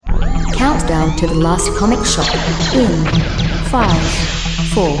countdown to the last comic shop in 5,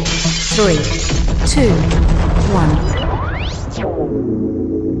 4, 3, 2,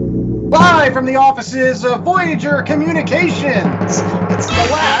 1. Live from the offices of Voyager Communications, it's the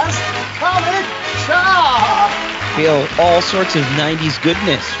last comic shop. Feel all sorts of 90s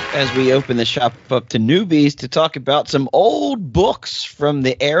goodness as we open the shop up to newbies to talk about some old books from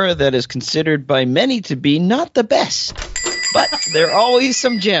the era that is considered by many to be not the best. But there are always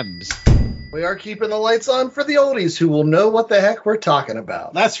some gems. We are keeping the lights on for the oldies who will know what the heck we're talking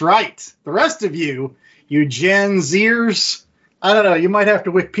about. That's right. The rest of you Gen Zers, I don't know, you might have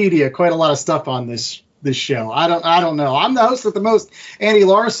to Wikipedia quite a lot of stuff on this show. I don't know. I'm the host with the most, Andy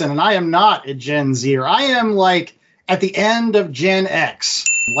Larson, and I am not a Gen Zer. I am like at the end of Gen X.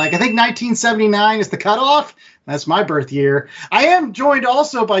 Like, I think 1979 is the cutoff. That's my birth year. I am joined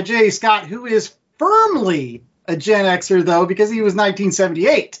also by Jay Scott, who is firmly a Gen Xer, though, because he was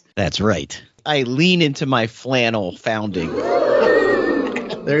 1978. That's right. I lean into my flannel founding.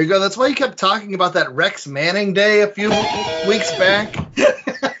 There you go. That's why you kept talking about that Rex Manning Day a few weeks back.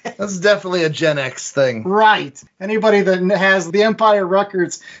 That's definitely a Gen X thing. Right. Anybody that has the Empire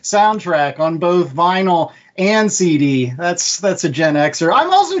Records soundtrack on both vinyl and CD, that's a Gen Xer.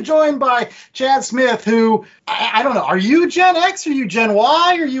 I'm also joined by Chad Smith, who, I don't know, are you Gen X? Are you Gen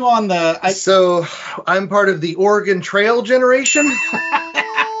Y? Are you on the... So I'm part of the Oregon Trail generation.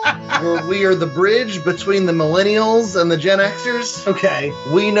 Where we are the bridge between the millennials and the Gen Xers. Okay.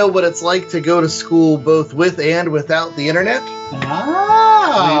 We know what it's like to go to school both with and without the internet.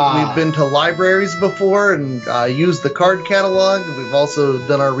 We've been to libraries before and used the card catalog. We've also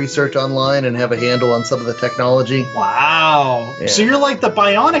done our research online and have a handle on some of the technology. Wow. Yeah. So you're like the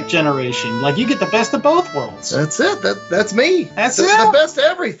bionic generation. Like, you get the best of both worlds. That's it. That's me. That's it. The best of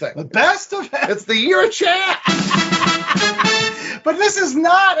everything. The best of everything. It's the year of Chad. But this is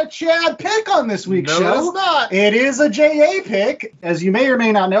not a Chad pick on this week's show. No, it's not. It is a JA pick. As you may or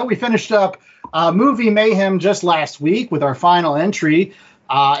may not know, we finished up Movie Mayhem just last week with our final entry.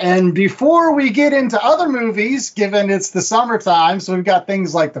 And before we get into other movies, given it's the summertime, so we've got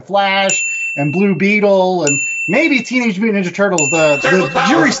things like The Flash and Blue Beetle and maybe Teenage Mutant Ninja Turtles. The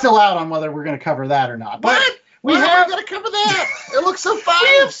jury's still out on whether we're going to cover that or not. But what? Why are we going to cover that? It looks so fun.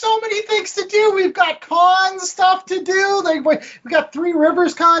 We have so many things to do. We've got con stuff to do. We got Three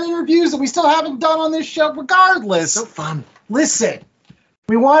Rivers Con interviews that we still haven't done on this show. Regardless, so fun. Listen,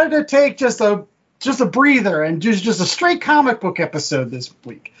 we wanted to take just a breather and just a straight comic book episode this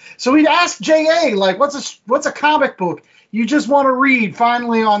week. So we asked JA, like, what's a comic book you just want to read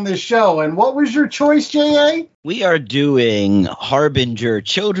finally on this show? And what was your choice, JA? We are doing Harbinger,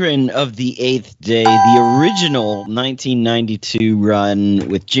 Children of the Eighth Day, the original 1992 run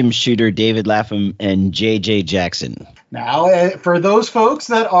with Jim Shooter, David Lapham, and J.J. Jackson. Now, for those folks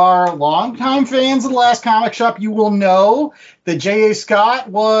that are longtime fans of The Last Comic Shop, you will know that J.A. Scott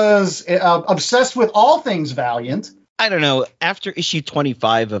was obsessed with all things Valiant. I don't know. After issue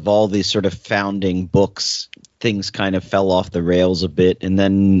 25 of all these sort of founding books, things kind of fell off the rails a bit. And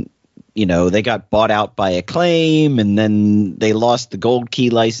then, they got bought out by Acclaim, and then they lost the Gold Key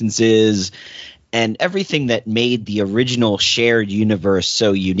licenses, and everything that made the original shared universe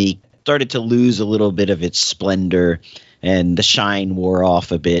so unique started to lose a little bit of its splendor, and the shine wore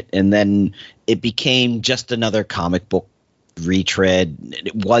off a bit. And then it became just another comic book retread.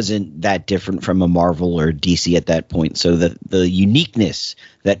 It wasn't that different from a Marvel or DC at that point. So the uniqueness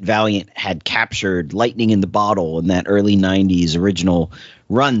that Valiant had captured, lightning in the bottle in that early 90s original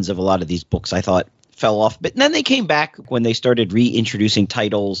runs of a lot of these books, I thought fell off. But then they came back when they started reintroducing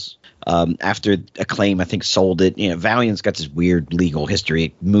titles after Acclaim, I think, sold it. Valiant's got this weird legal history.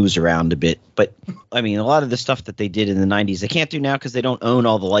 It moves around a bit. But, I mean, a lot of the stuff that they did in the 90s, they can't do now because they don't own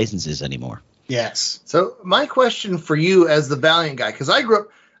all the licenses anymore. Yes. So my question for you as the Valiant guy, because I grew up,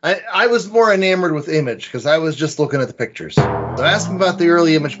 I was more enamored with Image because I was just looking at the pictures. So ask me about the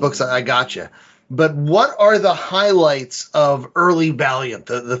early Image books. I got you. But what are the highlights of early Valiant,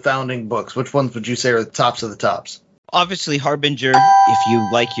 the founding books? Which ones would you say are the tops of the tops? Obviously, Harbinger, if you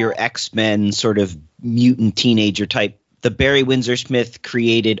like your X-Men sort of mutant teenager type. The Barry Windsor Smith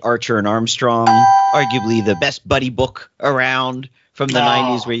created Archer and Armstrong, arguably the best buddy book around from the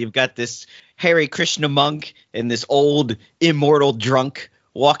 90s, where you've got this Hare Krishna monk and this old immortal drunk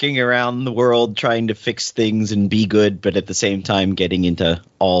walking around the world trying to fix things and be good, but at the same time getting into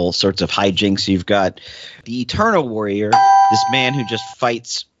all sorts of hijinks. You've got the Eternal Warrior, this man who just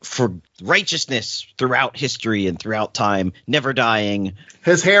fights for righteousness throughout history and throughout time, never dying.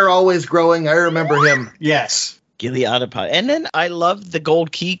 His hair always growing. I remember him. Yes. Gilead upon. And then I loved the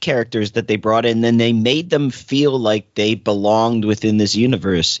Gold Key characters that they brought in. Then they made them feel like they belonged within this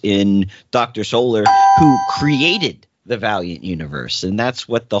universe in Dr. Solar, who created the Valiant universe. And that's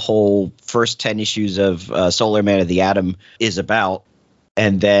what the whole first 10 issues of Solar Man of the Atom is about.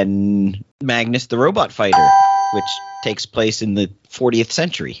 And then Magnus the Robot Fighter, which takes place in the 40th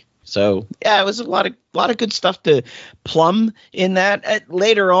century. So, yeah, it was a lot of good stuff to plumb in that.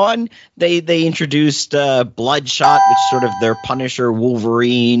 Later on, they introduced Bloodshot, which is sort of their Punisher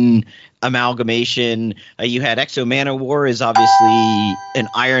Wolverine amalgamation. You had Exo Manowar is obviously an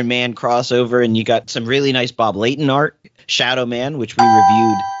Iron Man crossover, and you got some really nice Bob Layton art. Shadow Man, which we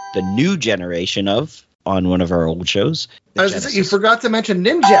reviewed the new generation of on one of our old shows. You forgot to mention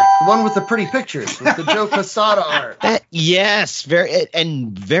Ninjak, the one with the pretty pictures, with the Joe Quesada art. Yes, very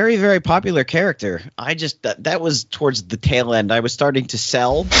very popular character. That was towards the tail end. I was starting to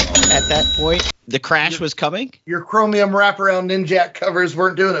sell at that point. The crash was coming. Your chromium wraparound Ninjak covers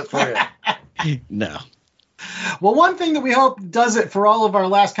weren't doing it for you. No. Well, one thing that we hope does it for all of our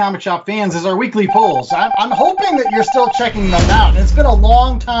Last Comic Shop fans is our weekly polls. I'm hoping that you're still checking them out. And it's been a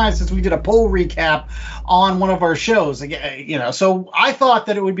long time since we did a poll recap on one of our shows. So I thought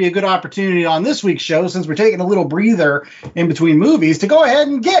that it would be a good opportunity on this week's show, since we're taking a little breather in between movies, to go ahead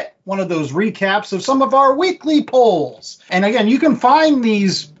and get one of those recaps of some of our weekly polls. And again, you can find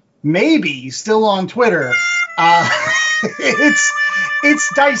these maybe still on Twitter.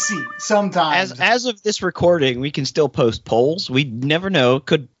 It's dicey sometimes. As of this recording, we can still post polls. We never know.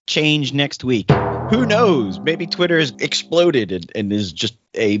 Could change next week. Who knows? Maybe Twitter has exploded and is just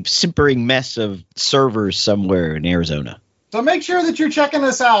a simpering mess of servers somewhere in Arizona. So make sure that you're checking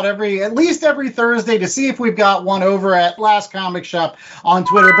us out at least every Thursday to see if we've got one over at Last Comic Shop on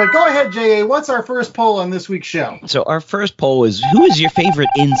Twitter. But go ahead, J.A., what's our first poll on this week's show? So our first poll is, who is your favorite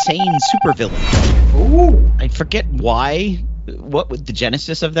insane supervillain? Ooh. I forget what the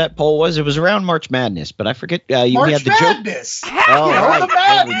genesis of that poll was. It was around March Madness, but I forget. We had the Madness. Oh, right. The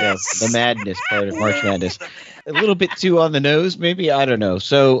madness. The madness part of March Madness. A little bit too on the nose, maybe. I don't know.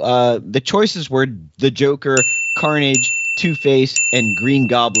 So the choices were the Joker, Carnage, Two-Face, and Green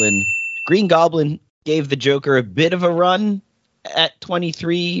Goblin. Green Goblin gave the Joker a bit of a run at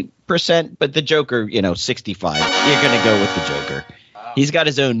 23%, but the Joker, 65. You're going to go with the Joker. Wow. He's got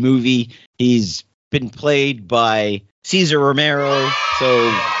his own movie. He's been played by Cesar Romero. So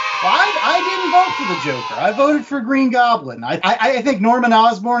I didn't vote for the Joker. I voted for Green Goblin. I think Norman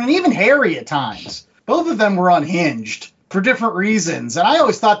Osborn and even Harry at times, both of them were unhinged for different reasons. And I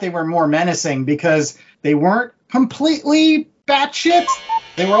always thought they were more menacing because they weren't completely batshit.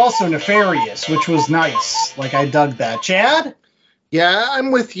 They were also nefarious, which was nice. Like, I dug that. Chad? Yeah,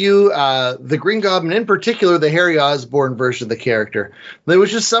 I'm with you. The Green Goblin, in particular, the Harry Osborn version of the character. There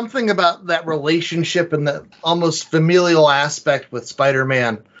was just something about that relationship and the almost familial aspect with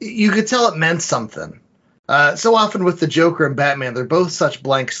Spider-Man. You could tell it meant something. So often with the Joker and Batman, they're both such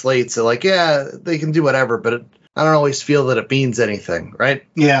blank slates. They're like, yeah, they can do whatever, but I don't always feel that it means anything, right?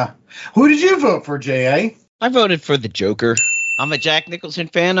 Yeah. Who did you vote for, J.A.? I voted for the Joker. I'm a Jack Nicholson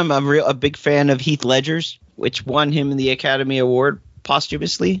fan. I'm a big fan of Heath Ledger's, which won him the Academy Award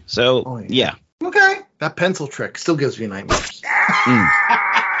posthumously. So, yeah. Okay. That pencil trick still gives me nightmares.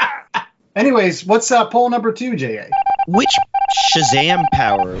 Anyways, what's poll number 2, J.A.? Which Shazam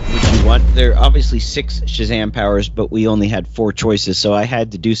power would you want? There are obviously 6 Shazam powers, but we only had 4 choices, so I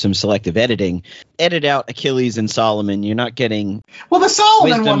had to do some selective editing. Edit out Achilles and Solomon. You're not getting... Well, the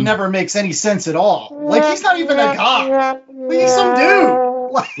Solomon one never makes any sense at all. Like, he's not even a god. Like, he's some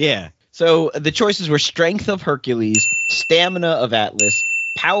dude. Yeah. So the choices were strength of Hercules, stamina of Atlas,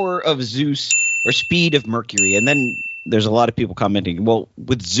 power of Zeus, or speed of Mercury. And then there's a lot of people commenting, well,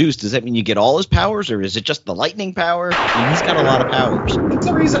 with Zeus, does that mean you get all his powers, or is it just the lightning power? I mean, he's got a lot of powers. That's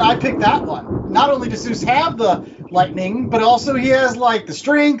the reason I picked that one. Not only does Zeus have the lightning, but also he has, like, the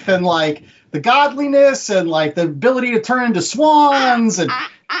strength and, like, the godliness and, like, the ability to turn into swans. And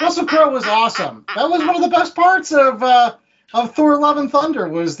Russell Crowe was awesome. That was one of the best parts of Thor: Love and Thunder,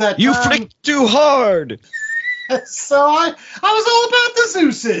 was that you flicked too hard. So I was all about the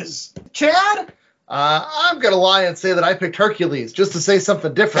Zeuses. Chad? I'm going to lie and say that I picked Hercules, just to say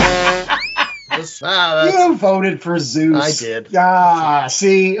something different. You voted for Zeus. I did.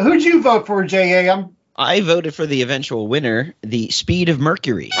 See, who'd you vote for, J.A.? I voted for the eventual winner, the speed of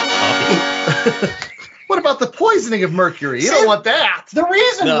Mercury. What about the poisoning of Mercury? You don't want that. The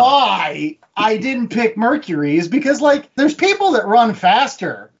reason why I didn't pick Mercury is because, like, there's people that run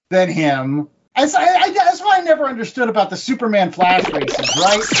faster than him. That's why I never understood about the Superman Flash races,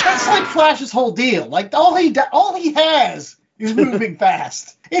 right? That's like Flash's whole deal. Like, all he has He's moving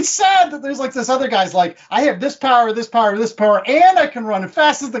fast. It's sad that there's like this other guy's like, I have this power, this power, this power, and I can run as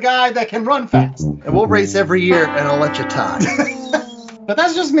fast as the guy that can run fast. And we'll race every year, and I'll let you tie. But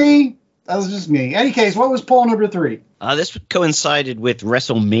that's just me. That was just me. Any case, what was poll number 3? This coincided with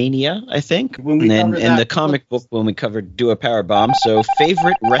WrestleMania, I think, When we and covered in that the comic book when we covered Do a Powerbomb. So,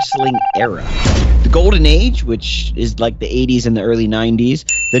 favorite wrestling era: the Golden Age, which is like the 80s and the early 90s;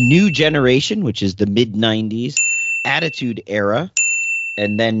 the New Generation, which is the mid 90s; Attitude Era,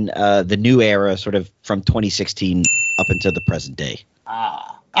 and then the New Era, sort of from 2016 up until the present day.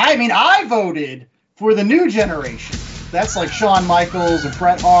 I mean, I voted for the New Generation. That's like Shawn Michaels and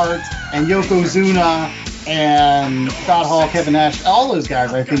Bret Hart and Yokozuna and Scott Hall, Kevin Nash. All those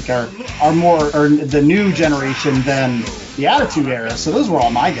guys, I think, are more the New Generation than the Attitude Era. So those were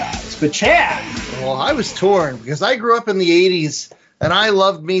all my guys. But Chad. Well, I was torn because I grew up in the 80s, and I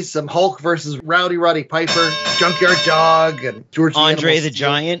loved me some Hulk versus Rowdy Roddy Piper, Junkyard Dog, and George Andre the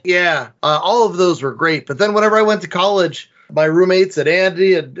Giant. Yeah, all of those were great. But then whenever I went to college, my roommates and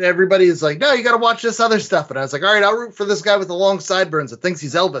Andy and everybody is like, no, you got to watch this other stuff. And I was like, all right, I'll root for this guy with the long sideburns that thinks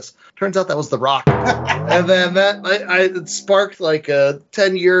he's Elvis. Turns out that was The Rock. And then it sparked like a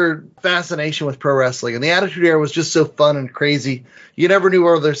 10-year fascination with pro wrestling. And the Attitude Era was just so fun and crazy. You never knew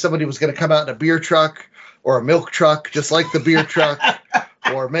whether somebody was going to come out in a beer truck or a milk truck, just like the beer truck,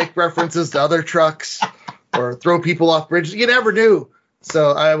 or make references to other trucks, or throw people off bridges. You never knew.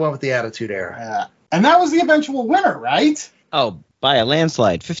 So I went with the Attitude Era. And that was the eventual winner, right? Oh, by a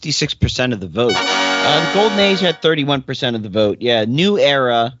landslide, 56% of the vote. The Golden Age had 31% of the vote. Yeah, New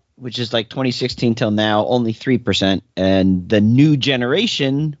Era, which is like 2016 till now, only 3%. And the New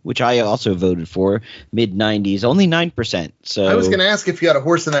Generation, which I also voted for, mid-90s, only 9%. So I was going to ask if you had a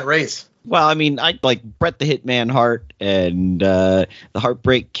horse in that race. Well, I mean, I like Bret the Hitman Hart and the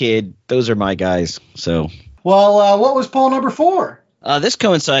Heartbreak Kid. Those are my guys. So, well, what was poll number 4? This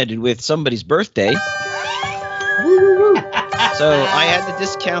coincided with somebody's birthday. So I had to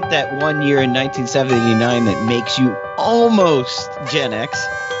discount that 1 year in 1979 that makes you almost Gen X,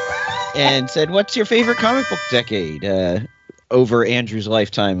 and said, what's your favorite comic book decade over Andrew's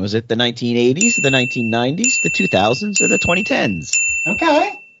lifetime? Was it the 1980s, the 1990s, the 2000s, or the 2010s?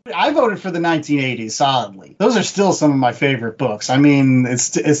 Okay. I voted for the 1980s solidly. Those are still some of my favorite books. I mean,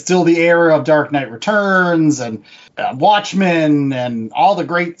 it's still the era of Dark Knight Returns and Watchmen and all the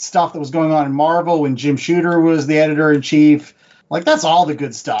great stuff that was going on in Marvel when Jim Shooter was the editor-in-chief. Like, that's all the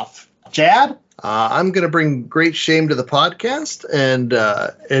good stuff. Chad? I'm going to bring great shame to the podcast and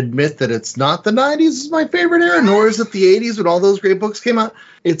admit that it's not the 90s is my favorite era, nor is it the 80s when all those great books came out.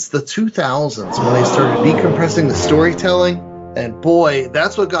 It's the 2000s when they started decompressing the storytelling. And boy,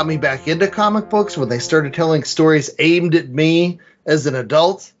 that's what got me back into comic books, when they started telling stories aimed at me as an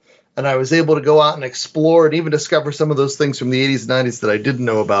adult. And I was able to go out and explore and even discover some of those things from the 80s and 90s that I didn't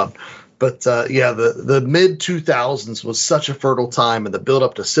know about. But yeah, the mid-2000s was such a fertile time, and the build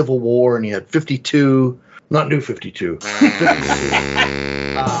up to Civil War, and you had 52, not New 52.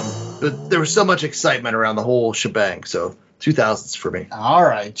 But there was so much excitement around the whole shebang. So 2000s for me. All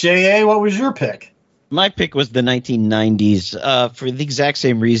right. J.A., what was your pick? My pick was the 1990s for the exact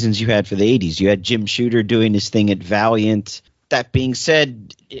same reasons you had for the 80s. You had Jim Shooter doing his thing at Valiant. That being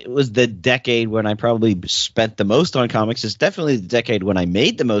said, it was the decade when I probably spent the most on comics. It's definitely the decade when I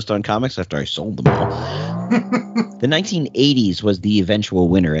made the most on comics after I sold them all. The 1980s was the eventual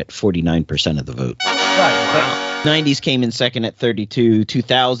winner at 49% of the vote. Right. 90s came in second at 32,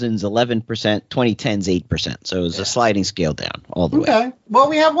 2000s 11%, 2010s 8%. So it was a sliding scale down all the way. Okay. Well,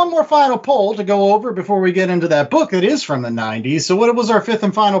 we have one more final poll to go over before we get into that book that is from the 90s. So what was our fifth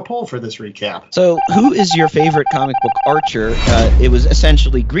and final poll for this recap? So who is your favorite comic book archer? It was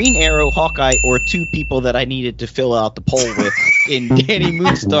essentially Green Arrow, Hawkeye, or two people that I needed to fill out the poll with in Danny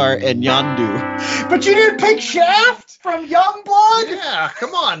Moonstar and Yondu. But you didn't pick Shaft from Youngblood? Yeah,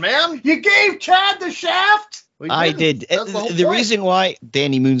 come on, man. You gave Chad the Shaft? I did. The reason why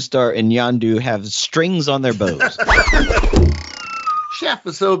Danny Moonstar and Yondu have strings on their bows. Chef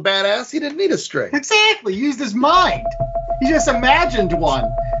was so badass, he didn't need a string. Exactly. He used his mind. He just imagined one.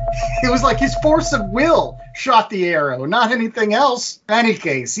 It was like his force of will shot the arrow, not anything else. In any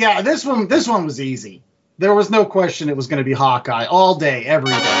case, yeah, this one was easy. There was no question it was going to be Hawkeye all day,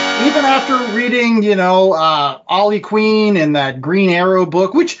 every day. Even after reading, Ollie Queen and that Green Arrow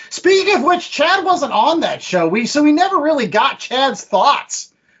book, which, speaking of which, Chad wasn't on that show. So we never really got Chad's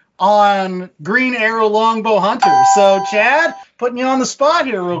thoughts on Green Arrow Longbow Hunter. So, Chad, putting you on the spot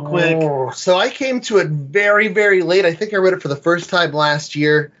here real quick. Oh, so I came to it very, very late. I think I read it for the first time last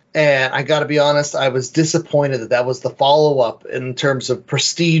year. And I got to be honest, I was disappointed that was the follow-up in terms of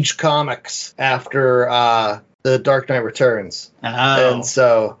prestige comics after The Dark Knight Returns. Oh. And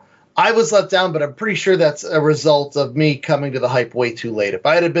so I was let down, but I'm pretty sure that's a result of me coming to the hype way too late. If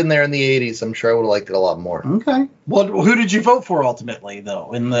I had been there in the 80s, I'm sure I would have liked it a lot more. Okay. Well, who did you vote for ultimately,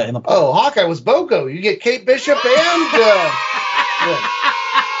 though, in the poll? Oh, Hawkeye was BOGO. You get Kate Bishop and...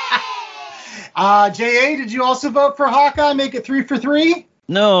 J.A., did you also vote for Hawkeye? Make it 3 for 3?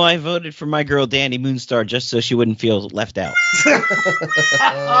 No, I voted for my girl Danny Moonstar just so she wouldn't feel left out.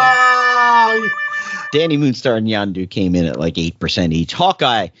 Danny Moonstar and Yondu came in at like 8% each.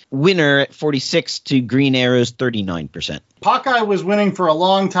 Hawkeye, winner at 46 to Green Arrow's 39%. Hawkeye was winning for a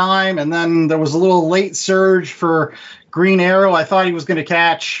long time, and then there was a little late surge for Green Arrow. I thought he was going to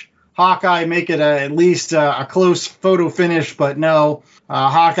catch Hawkeye, make it at least a close photo finish, but no.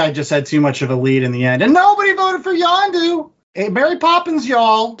 Hawkeye just had too much of a lead in the end. And nobody voted for Yondu. Hey, Mary Poppins,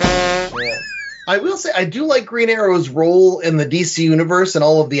 y'all. Yeah. I will say, I do like Green Arrow's role in the DC universe and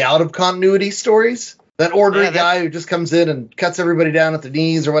all of the out-of-continuity stories. That orderly guy who just comes in and cuts everybody down at the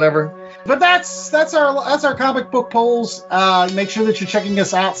knees or whatever. But that's our comic book polls. Make sure that you're checking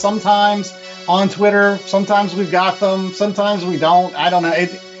us out sometimes on Twitter. Sometimes we've got them. Sometimes we don't. I don't know.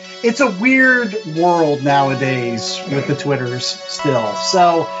 It's a weird world nowadays with the Twitters still.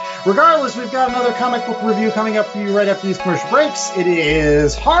 So regardless, we've got another comic book review coming up for you right after these commercial breaks. It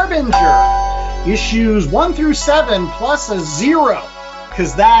is Harbinger, issues 1 through 7 plus a 0.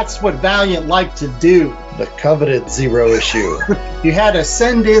 Because that's what Valiant liked to do. The coveted 0 issue. You had to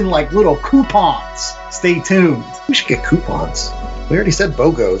send in like little coupons. Stay tuned. We should get coupons. We already said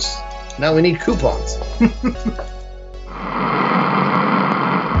BOGOs. Now we need coupons.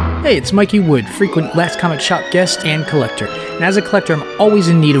 Hey, it's Mikey Wood, frequent Last Comic Shop guest and collector. And as a collector, I'm always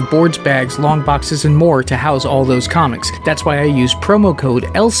in need of boards, bags, long boxes, and more to house all those comics. That's why I use promo code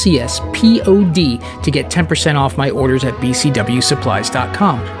LCSPOD to get 10% off my orders at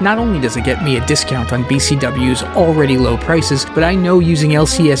bcwsupplies.com. Not only does it get me a discount on BCW's already low prices, but I know using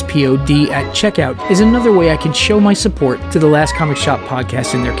LCSPOD at checkout is another way I can show my support to the Last Comic Shop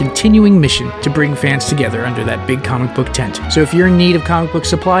podcast and their continuing mission to bring fans together under that big comic book tent. So if you're in need of comic book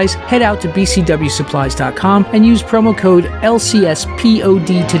supplies, head out to bcwsupplies.com and use promo code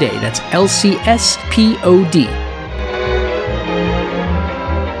LCSPOD today. That's LCSPOD.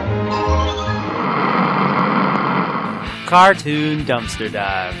 Cartoon Dumpster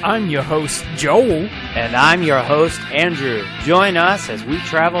Dive. I'm your host, Joel. And I'm your host, Andrew. Join us as we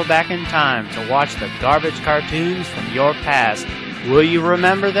travel back in time to watch the garbage cartoons from your past. Will you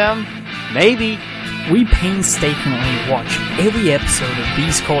remember them? Maybe. We painstakingly watch every episode of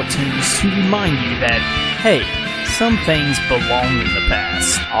these cartoons to remind you that, hey, some things belong in the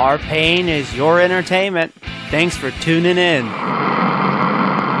past. Our pain is your entertainment. Thanks for tuning in.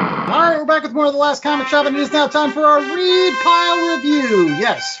 All right, we're back with more of the Last Comic Shop, and it is now time for our Read Pile Review.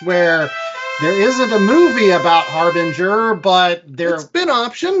 Yes, where there isn't a movie about Harbinger, but it's been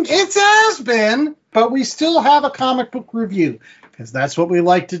optioned. It has been, but we still have a comic book review. Because that's what we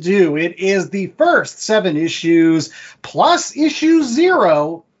like to do. It is the first 7 issues plus issue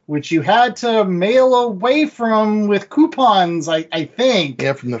 0, which you had to mail away from with coupons, I think.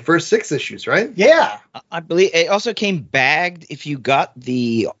 Yeah, from the first 6 issues, right? Yeah. I believe it also came bagged if you got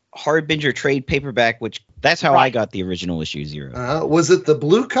the Harbinger trade paperback, which that's how I got the original issue 0. Was it the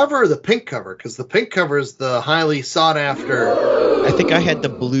blue cover or the pink cover? Because the pink cover is the highly sought after. I think I had the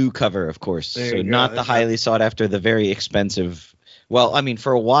blue cover, of course. There So you go. not the highly sought after, the very expensive. Well, I mean,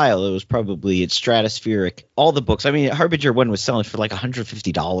 for a while, it was probably it's stratospheric. All the books. I mean, Harbinger 1 was selling for like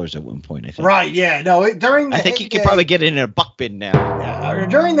 $150 at one point, I think. Right, yeah. No, I think you could probably get it in a buck bin now.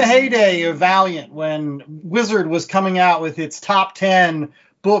 During the heyday of Valiant, when Wizard was coming out with its top 10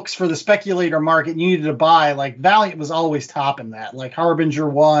 books for the speculator market you needed to buy, like Valiant was always topping that. Like Harbinger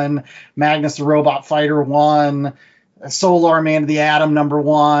 1, Magnus the Robot Fighter 1, Solar Man of the Atom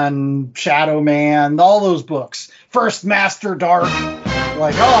 #1, Shadow Man, all those books. First Master Dark,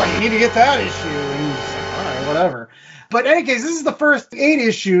 like, oh, you need to get that issue. And just like, all right, whatever. But in any case, this is the first 8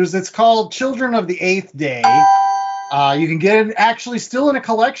 issues. It's called Children of the Eighth Day. You can get it actually still in a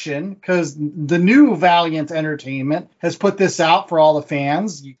collection because the new Valiant Entertainment has put this out for all the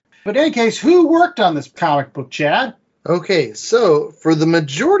fans. But in any case, who worked on this comic book, Chad? Okay, so for the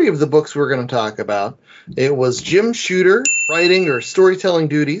majority of the books we're going to talk about, it was Jim Shooter writing or storytelling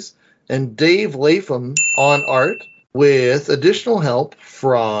duties and Dave Lapham on art, with additional help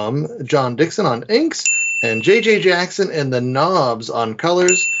from John Dixon on inks and J.J. Jackson and the Knobs on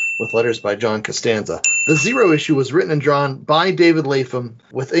colors, with letters by John Costanza. The 0 issue was written and drawn by David Lapham,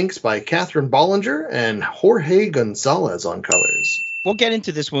 with inks by Catherine Bollinger and Jorge Gonzalez on colors. we'll get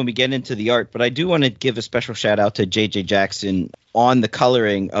into this when we get into the art, but I do want to give a special shout out to J.J. Jackson on the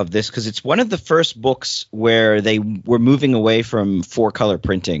coloring of this, because it's one of the first books where they were moving away from 4-color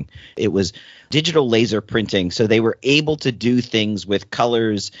printing. It was digital laser printing, so they were able to do things with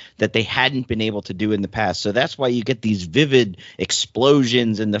colors that they hadn't been able to do in the past. So that's why you get these vivid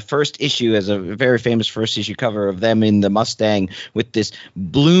explosions. And the first issue has a very famous first issue cover of them in the Mustang with this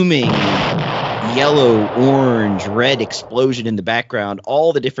blooming yellow, orange, red explosion in the background,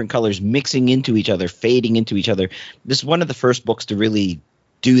 all the different colors mixing into each other, fading into each other. This is one of the first books to really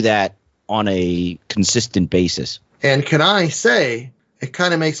do that on a consistent basis. And can I say, it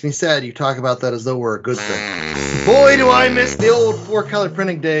kind of makes me sad you talk about that as though we're a good thing. Boy, do I miss the old 4-color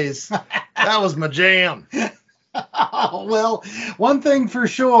printing days. That was my jam. Oh, well, one thing for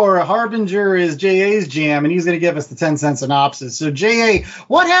sure, Harbinger is J.A.'s jam, and he's going to give us the 10-cent synopsis. So, J.A.,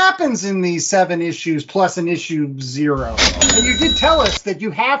 what happens in these 7 issues plus an issue 0? And you did tell us that you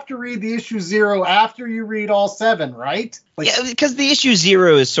have to read the issue 0 after you read all 7, right? Yeah, because the issue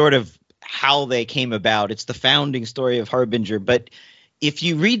 0 is sort of how they came about. It's the founding story of Harbinger. But if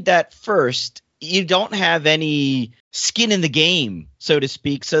you read that first, you don't have any skin in the game, so to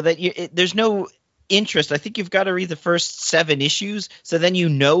speak, so that there's no interest. I think you've got to read the first 7 issues, so then you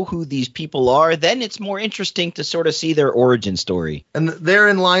know who these people are. Then it's more interesting to sort of see their origin story. And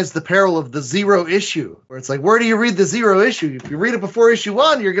therein lies the peril of the 0 issue, where it's like, where do you read the 0 issue? If you read it before issue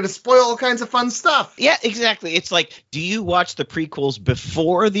 1, you're going to spoil all kinds of fun stuff. Yeah, exactly. It's like, do you watch the prequels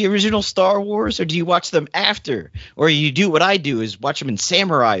before the original Star Wars, or do you watch them after? Or you do what I do, is watch them in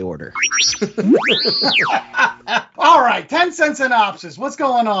samurai order. All right, 10-cent synopsis. What's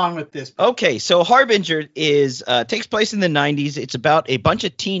going on with this? Okay, so Harbinger takes place in the 90s. It's about a bunch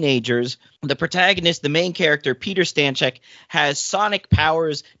of teenagers. The protagonist, the main character, Peter Stanchek, has sonic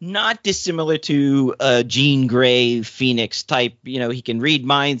powers not dissimilar to a Jean Grey Phoenix type. You know, he can read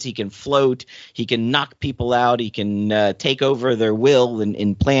minds, he can float, he can knock people out, he can take over their will and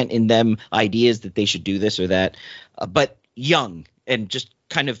implant in them ideas that they should do this or that. But young and just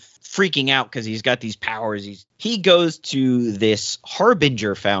kind of freaking out because he's got these powers. He goes to this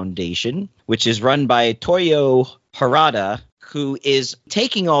Harbinger Foundation, which is run by Toyo Harada, who is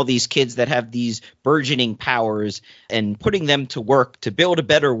taking all these kids that have these burgeoning powers and putting them to work to build a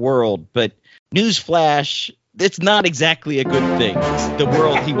better world. But newsflash, it's not exactly a good thing, the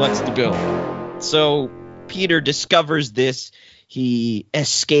world he wants to build. So Peter discovers this. He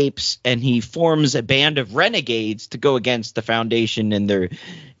escapes and he forms a band of renegades to go against the Foundation and their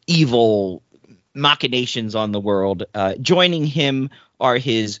evil machinations on the world. Joining him are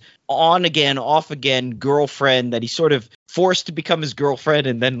his on-again, off-again girlfriend that he sort of forced to become his girlfriend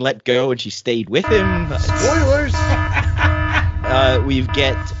and then let go, and she stayed with him. Spoilers! We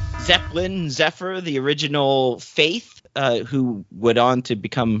get Zephyr, the original Faith, who went on to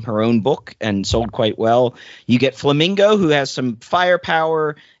become her own book and sold quite well. You get Flamingo, who has some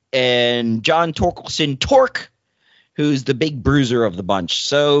firepower, and John Torkelson Torque, who's the big bruiser of the bunch.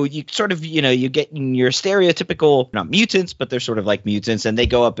 So you sort of, you get your stereotypical, not mutants, but they're sort of like mutants, and they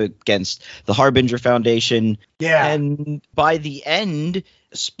go up against the Harbinger Foundation. Yeah. And by the end,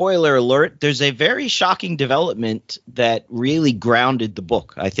 spoiler alert, there's a very shocking development that really grounded the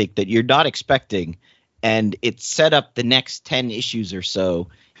book, I think, that you're not expecting. And it set up the next 10 issues or so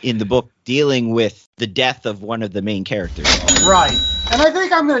in the book dealing with the death of one of the main characters. Right. And I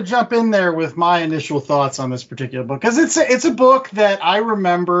think I'm going to jump in there with my initial thoughts on this particular book, because it's a book that I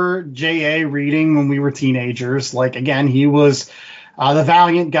remember J.A. reading when we were teenagers. Like, again, he was the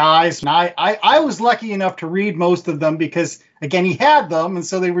Valiant guys. And I was lucky enough to read most of them because, again, he had them. And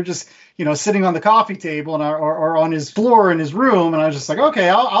so they were just, sitting on the coffee table and or on his floor in his room. And I was just like, okay,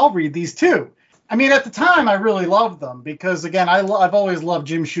 I'll read these too. I mean, at the time, I really loved them because, again, I've always loved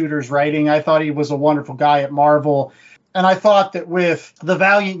Jim Shooter's writing. I thought he was a wonderful guy at Marvel. And I thought that with the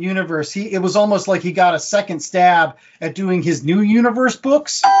Valiant universe, it was almost like he got a second stab at doing his new universe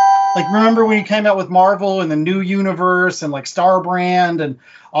books. Like, remember when he came out with Marvel and the new universe and like Starbrand and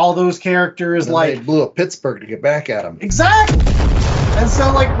all those characters? And like they blew up Pittsburgh to get back at him. Exactly. And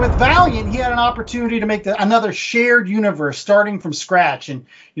so, like, with Valiant, he had an opportunity to make another shared universe starting from scratch and,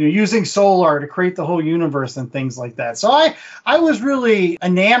 using Solar to create the whole universe and things like that. So I was really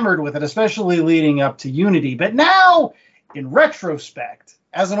enamored with it, especially leading up to Unity. But now, in retrospect,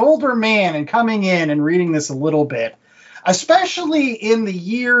 as an older man and coming in and reading this a little bit, especially in the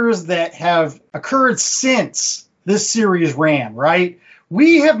years that have occurred since this series ran, right?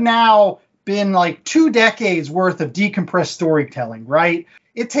 We have now been like 2 decades worth of decompressed storytelling, right?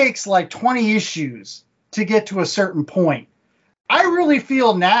 It takes like 20 issues to get to a certain point. I really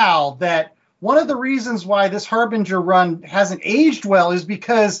feel now that one of the reasons why this Harbinger run hasn't aged well is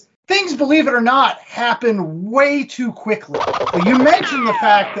because things, believe it or not, happen way too quickly. You mentioned the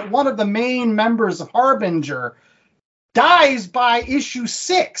fact that one of the main members of Harbinger dies by issue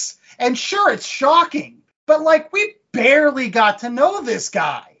 6. And sure, it's shocking, but like, we barely got to know this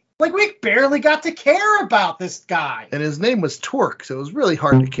guy. Like, we barely got to care about this guy. And his name was Torque, so it was really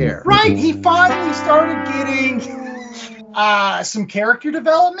hard to care. Right, he finally started getting some character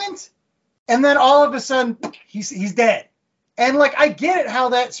development, and then all of a sudden, he's dead. And, like, I get it how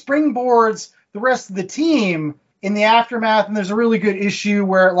that springboards the rest of the team in the aftermath, and there's a really good issue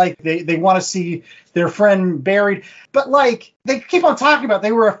where, like, they want to see their friend buried. But, like, they keep on talking about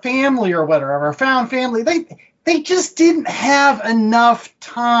they were a family or whatever, a found family. They just didn't have enough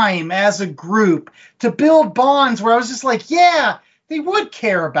time as a group to build bonds where I was just like, yeah, they would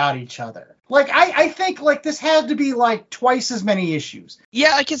care about each other. Like, I think, like, this had to be, like, twice as many issues.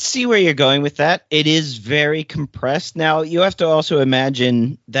 Yeah, I can see where you're going with that. It is very compressed. Now, you have to also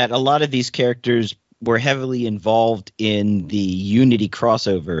imagine that a lot of these characters were heavily involved in the Unity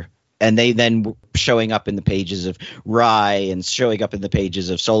crossover, and they then were showing up in the pages of Rye and showing up in the pages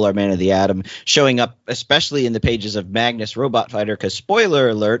of Solar Man of the Atom, showing up especially in the pages of Magnus Robot Fighter, because, spoiler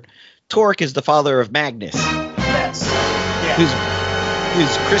alert, Torque is the father of Magnus. Yes. Yeah.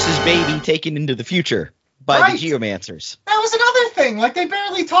 Who's Chris's baby taken into the future by the Geomancers. That was another thing. Like, they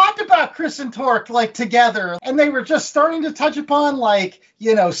barely talked about Chris and Torque, like, together. And they were just starting to touch upon, like,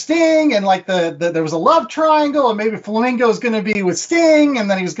 you know, Sting, and, like, there was a love triangle, and maybe Flamingo's going to be with Sting,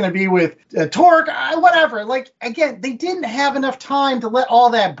 and then he was going to be with Torque, whatever. Like, again, they didn't have enough time to let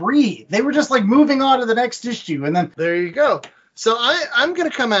all that breathe. They were just, like, moving on to the next issue, and then... There you go. So I'm going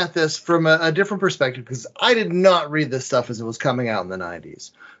to come at this from a different perspective, because I did not read this stuff as it was coming out in the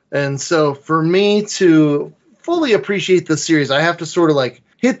 90s. And so for me to fully appreciate this series, I have to sort of like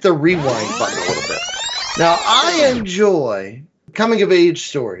hit the rewind button a little bit. Now, I enjoy coming of age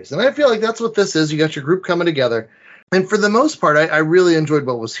stories, and I feel like that's what this is. You got your group coming together. And for the most part, I really enjoyed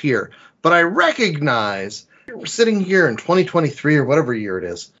what was here. But I recognize we're sitting here in 2023 or whatever year it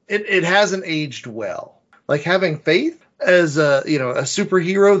is. It hasn't aged well. Like, having Faith as a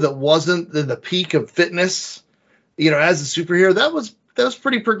superhero that wasn't the peak of fitness, as a superhero, that was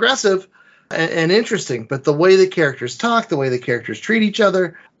pretty progressive and interesting. But the way the characters talk, the way the characters treat each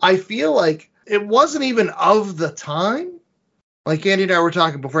other, I feel like it wasn't even of the time. Like Andy and I were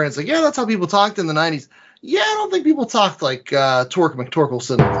talking before, and it's like, yeah, that's how people talked in the 90s. Yeah, I don't think people talked like Torque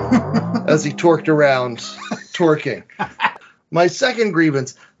McTorkelson as he torqued around torquing. My second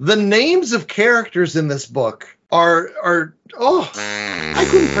grievance, the names of characters in this book are I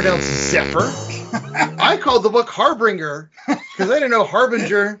couldn't pronounce Zephyr. I called the book Harbinger because I didn't know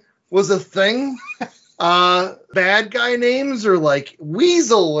Harbinger was a thing. Bad guy names are like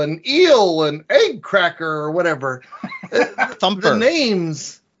Weasel and Eel and Egg Cracker or whatever. Thumper. The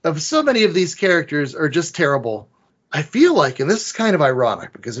names of so many of these characters are just terrible. I feel like, and this is kind of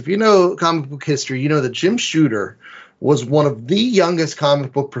ironic, because if you know comic book history, you know that Jim Shooter was one of the youngest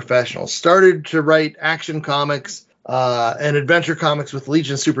comic book professionals, started to write action comics and adventure comics with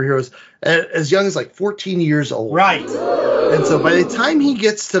Legion of Superheroes as young as like 14 years old. Right. And so by the time he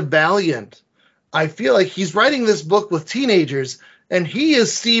gets to Valiant, I feel like he's writing this book with teenagers, and he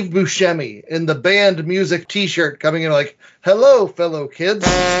is Steve Buscemi in the band music t-shirt coming in like, hello, fellow kids.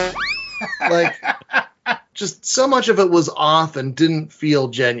 Like, just so much of it was off and didn't feel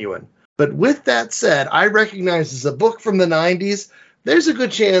genuine. But with that said, I recognize as a book from the 90s, there's a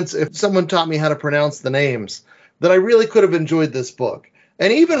good chance if someone taught me how to pronounce the names that I really could have enjoyed this book.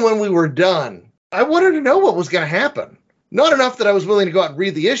 And even when we were done, I wanted to know what was going to happen. Not enough that I was willing to go out and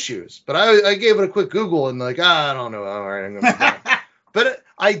read the issues, but I gave it a quick Google and like, I don't know. All right, I'm going to But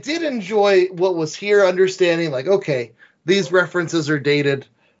I did enjoy what was here, understanding like, okay, these references are dated,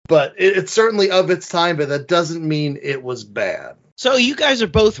 but it's certainly of its time, but that doesn't mean it was bad. So you guys are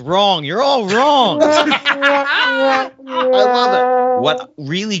both wrong. You're all wrong. I love it. What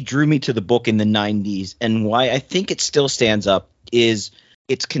really drew me to the book in the 90s and why I think it still stands up is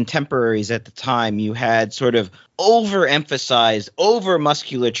its contemporaries at the time. You had sort of overemphasized, over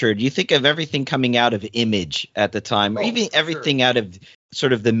musculature. You think of everything coming out of Image at the time, or even everything out of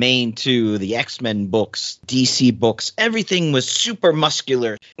sort of the main two, the X-Men books, DC books. Everything was super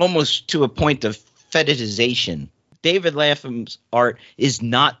muscular, almost to a point of fetishization. David Latham's art is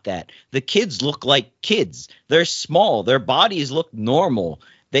not that. The kids look like kids. They're small. Their bodies look normal.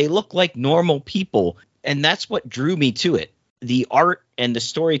 They look like normal people. And that's what drew me to it. the art and the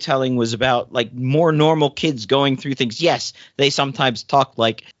storytelling was about like more normal kids going through things. Yes, they sometimes talk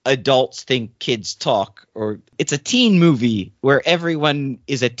like adults think kids talk, or it's a teen movie where everyone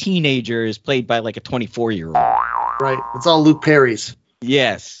is a teenager is played by like a 24-year-old. Right. It's all Luke Perry's.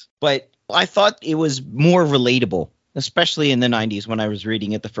 Yes, but I thought it was more relatable, especially in the 90s when I was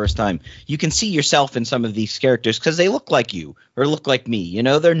reading it the first time. You can see yourself in some of these characters because they look like you or look like me. You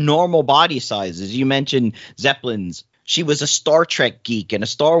know, they're normal body sizes. You mentioned Zeppelins. She was a Star Trek geek and a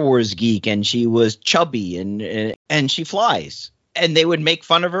Star Wars geek, and she was chubby and she flies. And they would make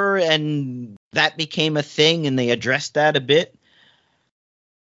fun of her, and that became a thing, and they addressed that a bit.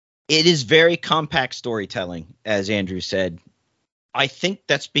 It is very compact storytelling, as Andrew said. I think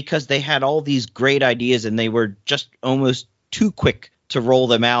that's because they had all these great ideas, and they were just almost too quick to roll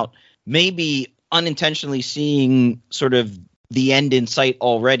them out. Maybe unintentionally seeing sort of the end in sight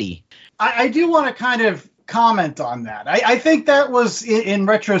already. I do want to kind of comment on that. I think that was, in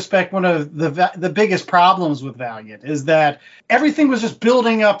retrospect, one of the biggest problems with Valiant is that everything was just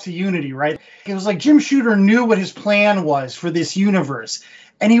building up to Unity, right? It was like Jim Shooter knew what his plan was for this universe,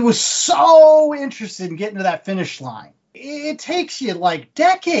 and he was so interested in getting to that finish line. It takes you like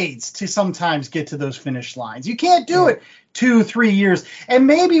decades to sometimes get to those finish lines. You can't do it 2-3 years. And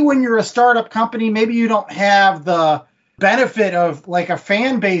maybe when you're a startup company, maybe you don't have the benefit of like a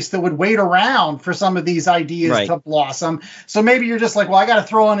fan base that would wait around for some of these ideas to blossom. So maybe you're just like, well, I got to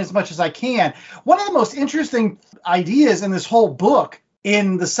throw in as much as I can. One of the most interesting ideas in this whole book,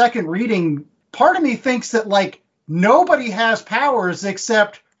 in the second reading, part of me thinks that like nobody has powers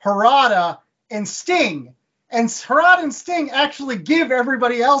except Harada and Sting. And Harada and Sting actually give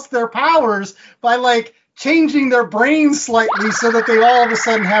everybody else their powers by like changing their brains slightly so that they all of a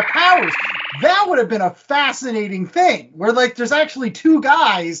sudden have powers. That would have been a fascinating thing where like there's actually two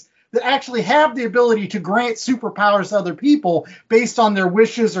guys that actually have the ability to grant superpowers to other people based on their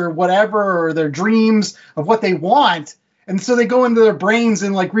wishes or whatever, or their dreams of what they want. And so they go into their brains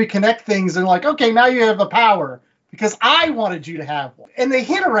and like reconnect things and like, okay, now you have a power because I wanted you to have one. And they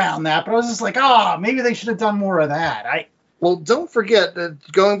hit around that, but I was just like, maybe they should have done more of that. Well, don't forget,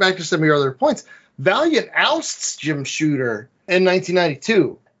 going back to some of your other points, Valiant ousts Jim Shooter in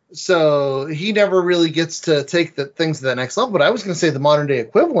 1992. So he never really gets to take the things to that next level. But I was going to say the modern day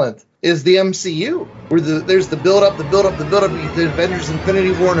equivalent is the MCU, where there's the build up, you get the Avengers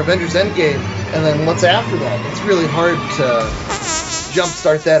Infinity War and Avengers Endgame, and then what's after that? It's really hard to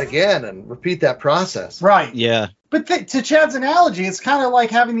jumpstart that again and repeat that process. Right. Yeah. But to Chad's analogy, it's kind of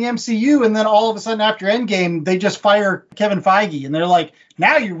like having the MCU, and then all of a sudden after Endgame, they just fire Kevin Feige, and they're like,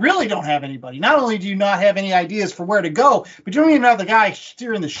 now you really don't have anybody. Not only do you not have any ideas for where to go, but you don't even have the guy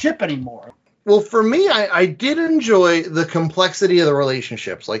steering the ship anymore. Well, for me, I did enjoy the complexity of the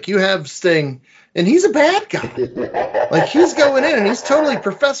relationships. Like, you have Sting, and he's a bad guy. Like, he's going in, and he's totally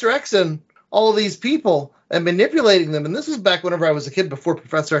Professor X-ing all these people and manipulating them. And this is back whenever I was a kid, before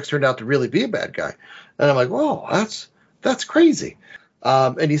Professor X turned out to really be a bad guy. And I'm like, whoa, that's crazy.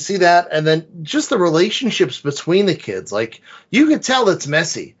 And you see that, and then just the relationships between the kids. Like, you can tell it's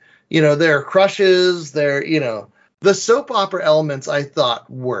messy. You know, there are crushes, the soap opera elements I thought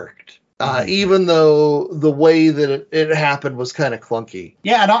worked. Even though the way that it happened was kind of clunky.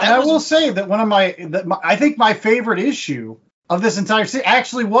 Yeah, and I will say that I think my favorite issue of this entire series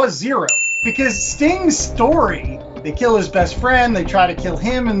actually was Zero. Because Sting's story, they kill his best friend, they try to kill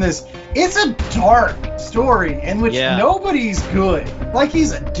him in this. It's a dark story in which nobody's good. Like,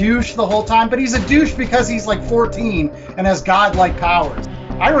 he's a douche the whole time, but he's a douche because he's like 14 and has godlike powers.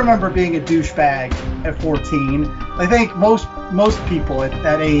 I remember being a douchebag at 14. I think most people at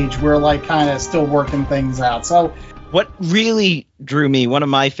that age were like kind of still working things out. So what really drew me, one of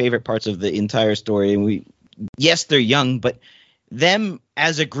my favorite parts of the entire story, and yes, they're young, but them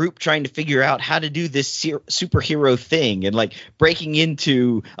as a group trying to figure out how to do this superhero thing, and like breaking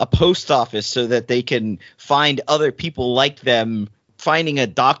into a post office so that they can find other people like them, finding a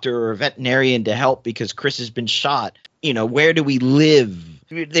doctor or a veterinarian to help because Chris has been shot. You know, where do we live?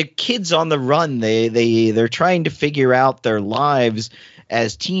 They're kids on the run. They're trying to figure out their lives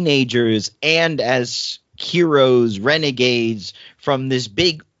as teenagers and as heroes, renegades from this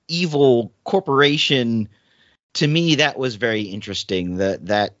big evil corporation. To me, that was very interesting, that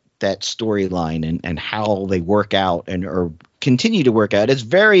storyline and how they work out or continue to work out. It's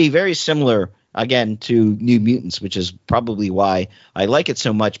very, very similar, again, to New Mutants, which is probably why I like it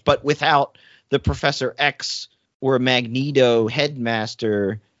so much, but without the Professor X or Magneto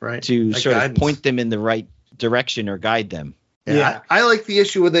headmaster to sort of point them in the right direction or guide them. Yeah. I like the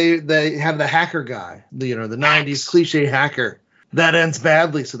issue where they have the hacker guy, the 90s cliche hacker. That ends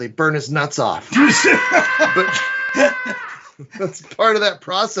badly, so they burn his nuts off. That's part of that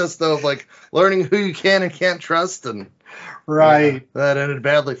process, though, of like learning who you can and can't trust, and Right. that ended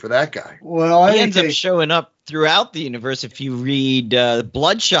badly for that guy. Well, He ends up showing up throughout the universe. If you read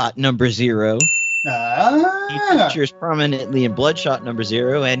Bloodshot #0, he features prominently in Bloodshot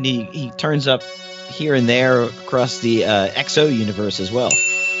 #0, and he turns up here and there across the XO universe as well.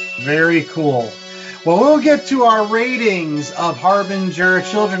 Very cool. Well, we'll get to our ratings of Harbinger,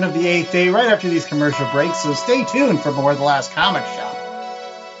 Children of the Eighth Day, right after these commercial breaks, so stay tuned for more of The Last Comic Shop.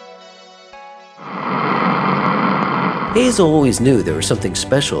 Hazel always knew there was something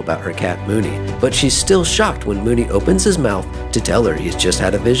special about her cat Mooney, but she's still shocked when Mooney opens his mouth to tell her he's just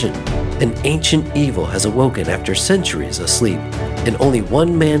had a vision. An ancient evil has awoken after centuries of sleep, and only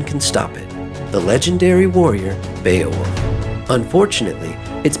one man can stop it, the legendary warrior Beowulf. Unfortunately,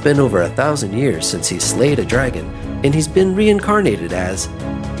 it's been over 1,000 years since he slayed a dragon, and he's been reincarnated as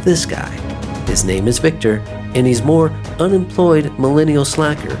this guy. His name is Victor, and he's more unemployed millennial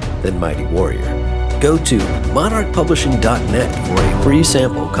slacker than mighty warrior. Go to monarchpublishing.net for a free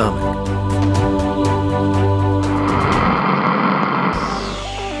sample comic.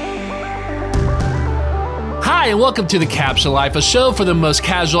 Hi, and welcome to The Capsule Life, a show for the most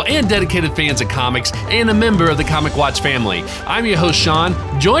casual and dedicated fans of comics and a member of the Comic Watch family. I'm your host, Sean.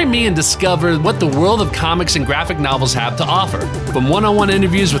 Join me and discover what the world of comics and graphic novels have to offer. From one-on-one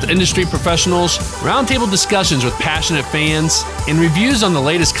interviews with industry professionals, roundtable discussions with passionate fans, and reviews on the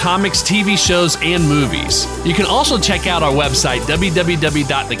latest comics, TV shows, and movies. You can also check out our website,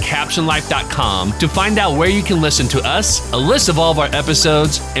 www.thecaptionlife.com, to find out where you can listen to us, a list of all of our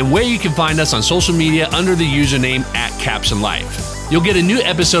episodes, and where you can find us on social media under the username @CaptionLife. You'll get a new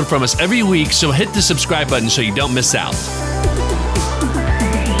episode from us every week, so hit the subscribe button so you don't miss out.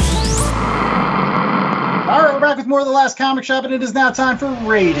 All right, we're back with more of The Last Comic Shop, and it is now time for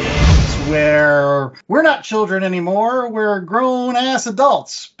ratings, where we're not children anymore, we're grown-ass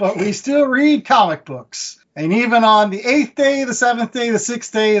adults, but we still read comic books. And even on the 8th day, the 7th day, the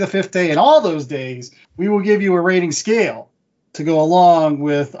 6th day, the 5th day, and all those days, we will give you a rating scale to go along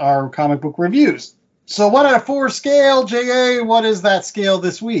with our comic book reviews. So 1 out of 4 scale, J.A., what is that scale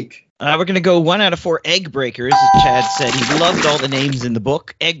this week? We're going to go 1 out of 4 egg breakers. As Chad said, he loved all the names in the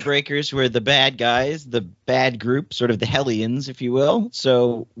book. Egg breakers were the bad guys, the bad group, sort of the Hellions, if you will.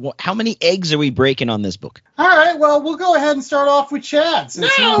 So how many eggs are we breaking on this book? All right, well, we'll go ahead and start off with Chad. No!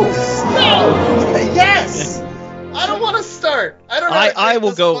 Yes! I don't want to start. I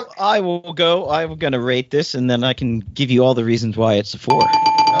will go. I'm going to rate this, and then I can give you all the reasons why it's a 4.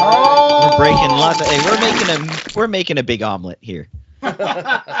 Oh! We're breaking lots of. Hey, we're making a big omelet here.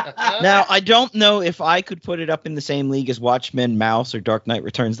 Now, I don't know if I could put it up in the same league as Watchmen, Mouse, or Dark Knight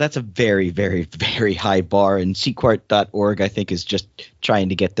Returns. That's a very, very, very high bar, and Sequart.org, I think, is just trying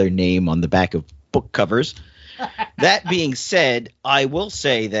to get their name on the back of book covers. That being said, I will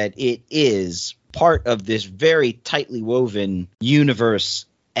say that it is part of this very tightly woven universe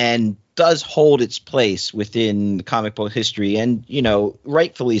and does hold its place within comic book history, and,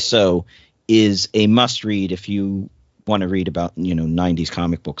 rightfully so, is a must-read if you want to read about, 90s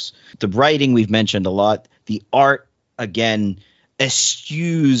comic books. The writing we've mentioned a lot. The art, again,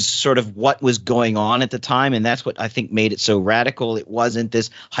 eschews sort of what was going on at the time, and that's what I think made it so radical. It wasn't this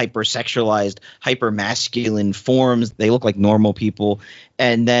hypersexualized, hyper-masculine forms. They look like normal people.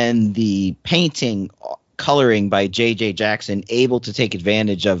 And then the coloring by J.J. Jackson, able to take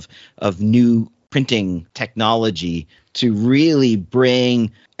advantage of new printing technology to really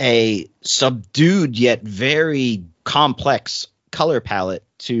bring a subdued yet very complex color palette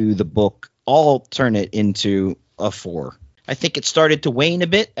to the book, all turn it into a 4. I think it started to wane a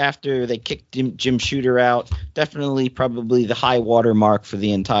bit after they kicked Jim Shooter out. Definitely probably the high water mark for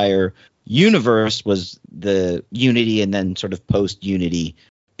the entire universe was the Unity and then sort of post-Unity.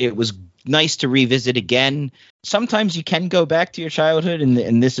 It was nice to revisit again. Sometimes you can go back to your childhood,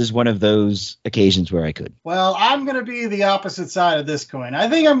 and this is one of those occasions where I could. Well, I'm going to be the opposite side of this coin. I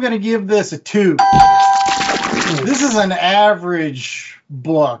think I'm going to give this a 2. This is an average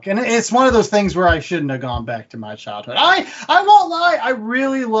book, and it's one of those things where I shouldn't have gone back to my childhood. I won't lie, I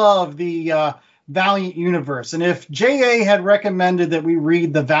really love the Valiant universe, and if J.A. had recommended that we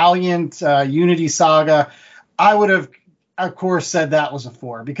read the Valiant Unity Saga, I would have, of course, said that was a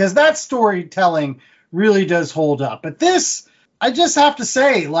 4, because that storytelling really does hold up. But this, I just have to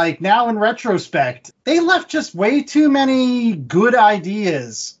say, like, now in retrospect, they left just way too many good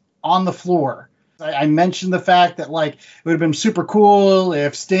ideas on the floor. I mentioned the fact that, like, it would have been super cool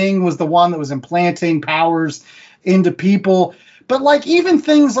if Sting was the one that was implanting powers into people. But, like, even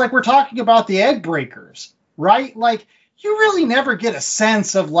things like we're talking about the egg breakers, right? Like, you really never get a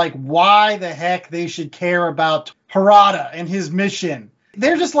sense of, like, why the heck they should care about Harada and his mission.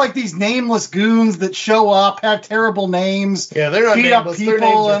 They're just like these nameless goons that show up, have terrible names, Yeah, they're not beat nameless. up Their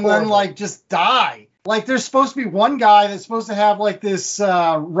names people, are and then horrible. like just die. Like there's supposed to be one guy that's supposed to have like this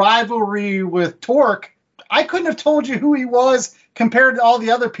rivalry with Torque. I couldn't have told you who he was compared to all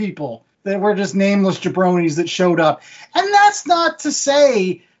the other people that were just nameless jabronis that showed up. And that's not to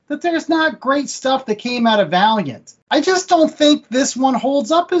say that there's not great stuff that came out of Valiant. I just don't think this one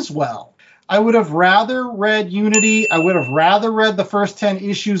holds up as well. I would have rather read Unity. I would have rather read the first 10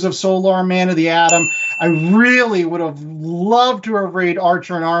 issues of Solar Man of the Atom. I really would have loved to have read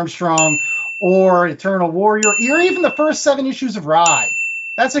Archer and Armstrong or Eternal Warrior, or even the first 7 issues of Rye.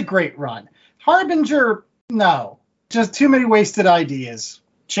 That's a great run. Harbinger, no. Just too many wasted ideas.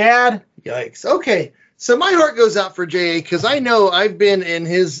 Chad? Yikes. Okay. So my heart goes out for J.A. because I know I've been in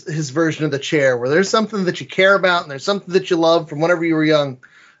his version of the chair where there's something that you care about and there's something that you love from whenever you were young.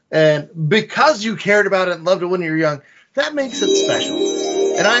 And because you cared about it and loved it when you were young, that makes it special.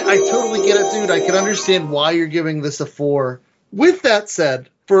 And I totally get it, dude. I can understand why you're giving this a 4. With that said,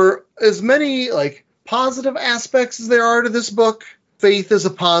 for as many like positive aspects as there are to this book, Faith is a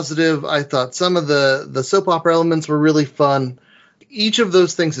positive. I thought some of the soap opera elements were really fun. Each of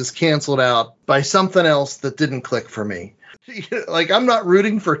those things is canceled out by something else that didn't click for me. Like, I'm not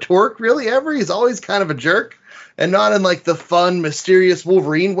rooting for Torque really ever. He's always kind of a jerk. And not in like the fun, mysterious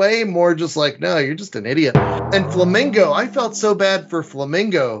Wolverine way, more just like, no, you're just an idiot. And Flamingo, I felt so bad for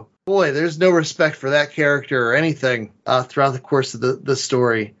Flamingo. Boy, there's no respect for that character or anything throughout the course of the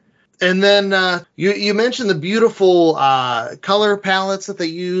story. And then you mentioned the beautiful color palettes that they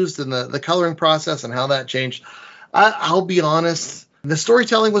used and the coloring process and how that changed. I'll be honest, the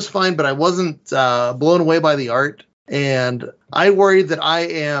storytelling was fine, but I wasn't blown away by the art. And I worried that I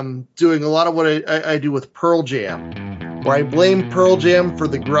am doing a lot of what I do with Pearl Jam, where I blame Pearl Jam for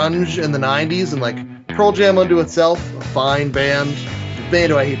the grunge in the 90s. And like Pearl Jam unto itself, a fine band. Man,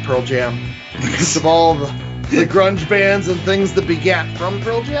 do I hate Pearl Jam because of all the grunge bands and things that begat from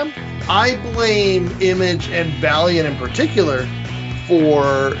Pearl Jam. I blame Image and Valiant in particular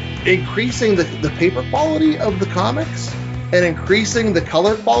for increasing the paper quality of the comics and increasing the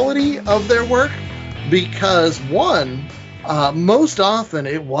color quality of their work. Because one, most often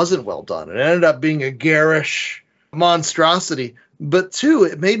it wasn't well done. It ended up being a garish monstrosity. But two,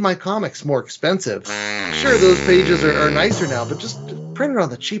 it made my comics more expensive. Sure, those pages are nicer now, but just print it on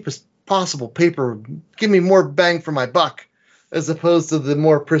the cheapest possible paper. Give me more bang for my buck, as opposed to the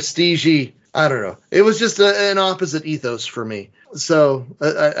more prestige-y, I don't know. It was just an opposite ethos for me. So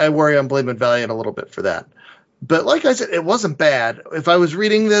I worry I'm blaming Valiant a little bit for that. But like I said, it wasn't bad. If I was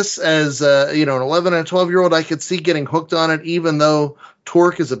reading this as an 11 and a 12-year-old, I could see getting hooked on it, even though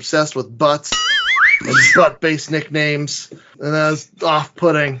Torque is obsessed with butts and butt-based nicknames, and that was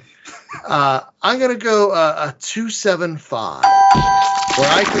off-putting. I'm going to go a 275, where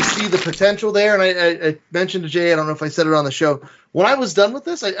I can see the potential there. And I mentioned to Jay, I don't know if I said it on the show, when I was done with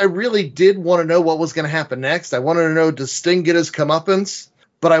this, I really did want to know what was going to happen next. I wanted to know, does Sting get his comeuppance?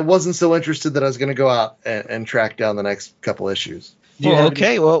 But I wasn't so interested that I was going to go out and track down the next couple issues. Well,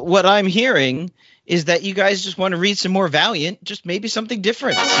 okay. Well, what I'm hearing is that you guys just want to read some more Valiant, just maybe something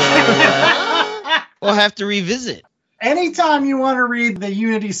different. So we'll have to revisit. Anytime you want to read the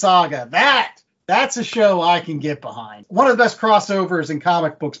Unity Saga, that's a show I can get behind. One of the best crossovers in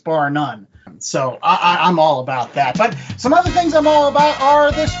comic books, bar none. So I'm all about that. But some other things I'm all about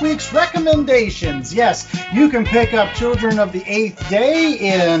are this week's recommendations. Yes, you can pick up Children of the Eighth Day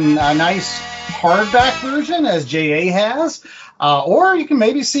in a nice hardback version, as J.A. has. Or you can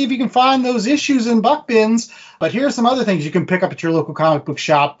maybe see if you can find those issues in buck bins. But here's some other things you can pick up at your local comic book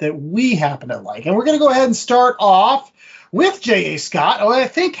shop that we happen to like. And we're going to go ahead and start off with J.A. Scott, who I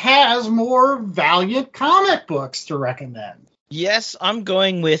think has more Valiant comic books to recommend. Yes, I'm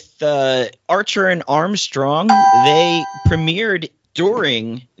going with Archer and Armstrong. They premiered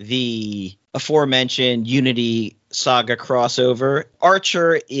during the aforementioned Unity Saga crossover.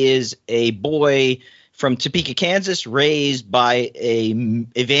 Archer is a boy from Topeka, Kansas, raised by a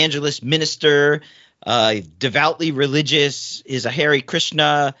evangelist minister, devoutly religious, is a Hare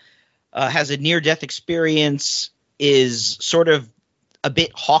Krishna, has a near-death experience, is sort of a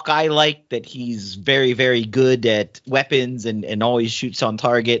bit Hawkeye-like, that he's very, very good at weapons and always shoots on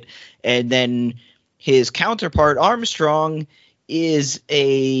target. And then his counterpart, Armstrong, is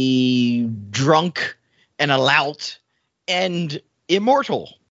a drunk and a lout and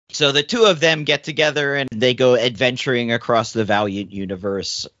immortal. So the two of them get together and they go adventuring across the Valiant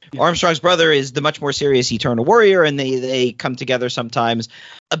universe. Yeah. Armstrong's brother is the much more serious Eternal Warrior, and they come together sometimes.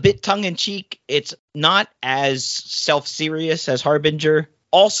 A bit tongue-in-cheek. It's not as self-serious as Harbinger.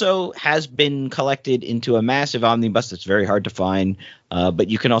 also has been collected into a massive omnibus that's very hard to find, but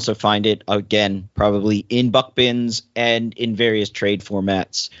you can also find it, again, probably in buck bins and in various trade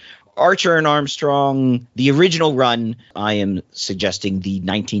formats. Archer and Armstrong, the original run, I am suggesting the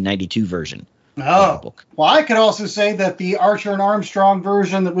 1992 version. Oh, well, I could also say that the Archer and Armstrong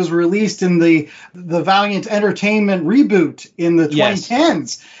version that was released in the Valiant Entertainment reboot in the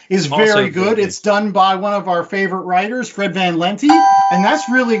 2010s is very good. It's done by one of our favorite writers, Fred Van Lente, and that's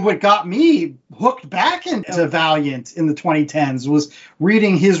really what got me hooked back into Valiant in the 2010s, was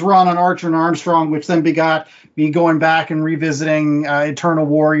reading his run on Archer and Armstrong, which then begot me going back and revisiting Eternal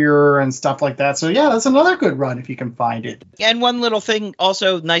Warrior and stuff like that. So, yeah, that's another good run if you can find it. And one little thing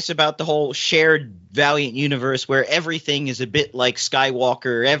also nice about the whole shared Valiant universe where everything is a bit like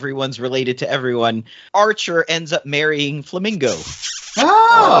Skywalker, everyone's related to everyone. Archer ends up marrying Flamingo.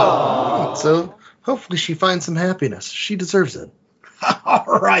 Oh! So hopefully she finds some happiness. She deserves it.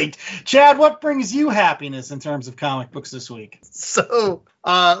 All right. Chad, what brings you happiness in terms of comic books this week? So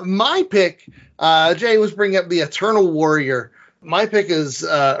my pick, Jay was bringing up the Eternal Warrior. My pick is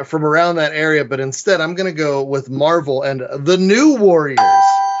from around that area, but instead I'm going to go with Marvel and The New Warriors,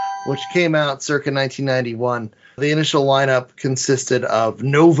 which came out circa 1991. The initial lineup consisted of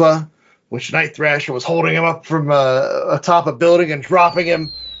Nova, which Night Thrasher was holding him up from atop a building and dropping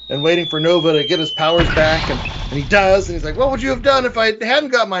him and waiting for Nova to get his powers back. And he does. And he's like, what would you have done if I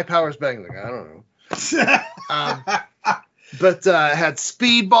hadn't got my powers back? He's like, I don't know. But had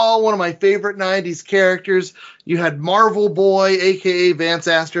Speedball, one of my favorite 90s characters. You had Marvel Boy, a.k.a. Vance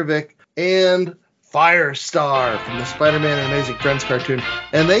Astrovic, and Firestar from the Spider-Man and Amazing Friends cartoon.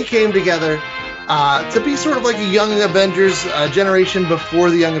 And they came together to be sort of like a Young Avengers generation before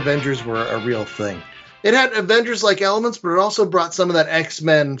the Young Avengers were a real thing. It had Avengers-like elements, but it also brought some of that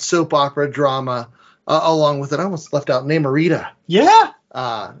X-Men soap opera drama along with it. I almost left out Namorita. Yeah.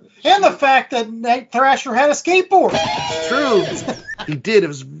 And the fact that Night Thrasher had a skateboard. It's true. He did. It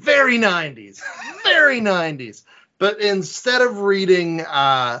was very 90s. Very 90s. But instead of reading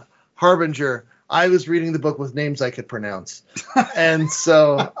Harbinger, I was reading the book with names I could pronounce. And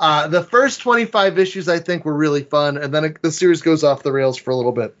so the first 25 issues, I think, were really fun. And then the series goes off the rails for a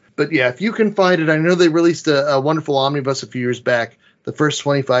little bit. But yeah, if you can find it, I know they released a wonderful omnibus a few years back, the first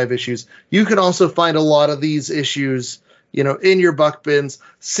 25 issues. You can also find a lot of these issues, you know, in your buck bins.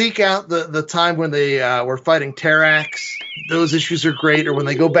 Seek out the time when they were fighting Terrax. Those issues are great. Or when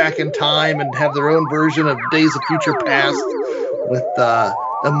they go back in time and have their own version of Days of Future Past with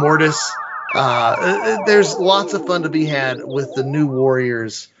Immortus. There's lots of fun to be had with The New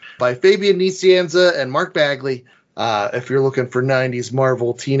Warriors by Fabian Nicieza and Mark Bagley. If you're looking for 90s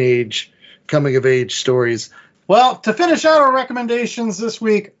Marvel teenage coming-of-age stories. Well, to finish out our recommendations this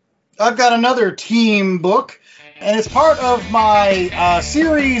week, I've got another team book, and it's part of my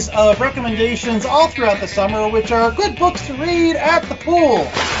series of recommendations all throughout the summer, which are good books to read at the pool.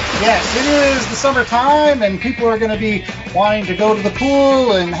 Yes, it is the summertime, and people are going to be wanting to go to the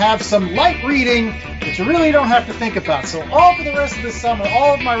pool and have some light reading that you really don't have to think about. So all for the rest of the summer,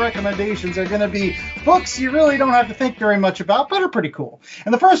 all of my recommendations are going to be books you really don't have to think very much about, but are pretty cool.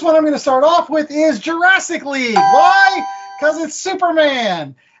 And the first one I'm going to start off with is Jurassic League. Why? Because it's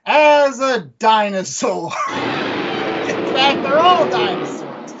Superman as a dinosaur. In fact, they're all dinosaurs.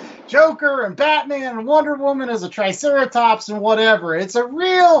 Joker and Batman and Wonder Woman as a Triceratops and whatever. It's a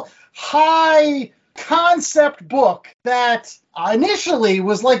real high concept book that initially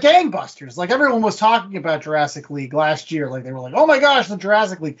was like gangbusters. Like everyone was talking about Jurassic League last year. Like they were like, oh my gosh, the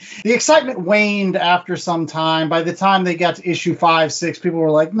Jurassic League. The excitement waned after some time. By the time they got to issue 5, 6, people were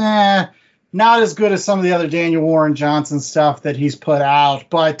like, nah, not as good as some of the other Daniel Warren Johnson stuff that he's put out.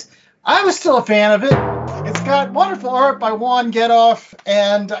 But I was still a fan of it. It's got wonderful art by Juan Getoff,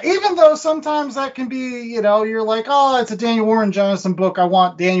 and even though sometimes that can be, you know, you're like, oh, it's a Daniel Warren Johnson book, I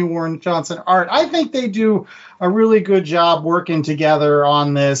want Daniel Warren Johnson art. I think they do a really good job working together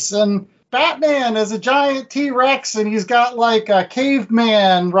on this. And Batman is a giant T-Rex, and he's got like a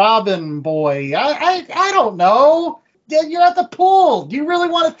caveman Robin boy. I don't know. You're at the pool. Do you really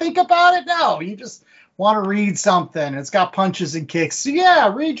want to think about it? No, you just want to read something. It's got punches and kicks. So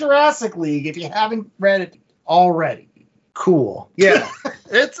yeah, read Jurassic League if you haven't read it already. Cool. Yeah.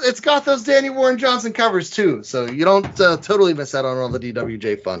 It's got those Danny Warren Johnson covers too, so you don't totally miss out on all the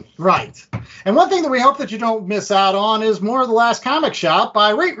DWJ fun. Right. And one thing that we hope that you don't miss out on is more of The Last Comic Shop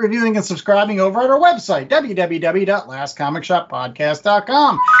by rate, reviewing, and subscribing over at our website,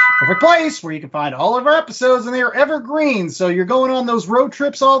 www.lastcomicshoppodcast.com. Perfect place where you can find all of our episodes, and they are evergreen. So you're going on those road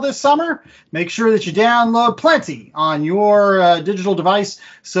trips all this summer, make sure that you download plenty on your digital device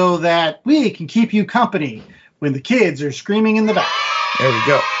so that we can keep you company when the kids are screaming in the back. There we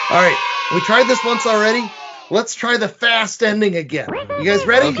go. All right. We tried this once already. Let's try the fast ending again. You guys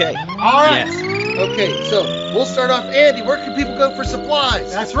ready? Okay. All right. Yes. Okay, so we'll start off. Andy, where can people go for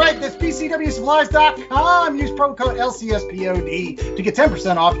supplies? That's right. That's PCWSupplies.com. Use promo code LCSPOD to get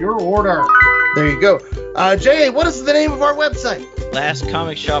 10% off your order. There you go. J.A., what is the name of our website?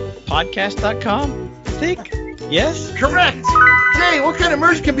 LastComicShopPodcast.com, I think. Yes? Correct. Jay, what kind of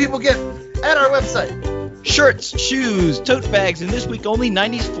merch can people get at our website? Shirts, shoes, tote bags, and this week only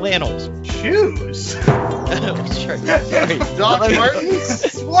 90s flannels. Shoes. Sure. Sorry. Doc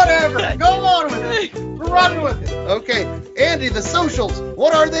Martens? Whatever. Go on with it. We're running with it. Okay. Andy, the socials.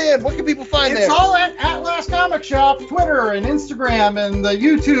 What are they and what can people find there? It's all at Last Comic Shop, Twitter and Instagram and the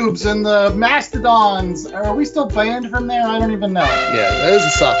YouTubes and the Mastodons. Are we still banned from there? I don't even know. Yeah, that is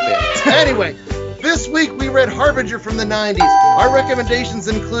a soft ban. Anyway, this week we read Harbinger from the 90s. Our recommendations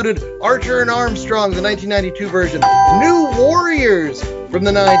included Archer and Armstrong, the 1992 version, New Warriors from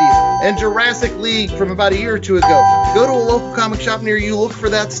the 90s, and Jurassic League from about a year or two ago. Go to a local comic shop near you, look for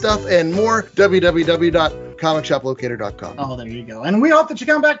that stuff and more, www.comicshoplocator.com. Oh, there you go. And we hope that you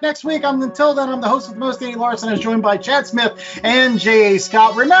come back next week. Until then, I'm the host with the most, Andy Larson, is joined by Chad Smith and J.A.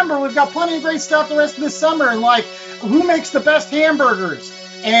 Scott. Remember, we've got plenty of great stuff the rest of this summer, and like who makes the best hamburgers,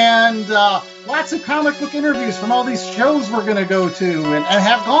 and lots of comic book interviews from all these shows we're going to go to and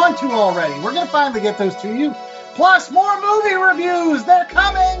have gone to already. We're going to finally get those to you. Plus, more movie reviews. They're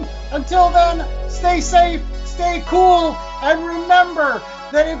coming. Until then, stay safe, stay cool, and remember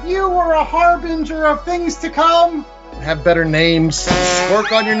that if you were a harbinger of things to come, Have better names.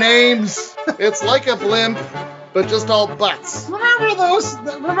 Work on your names. It's like a blimp, but just all butts. remember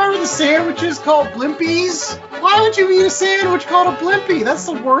the sandwiches called Blimpies? Why would you eat a sandwich called a Blimpie? That's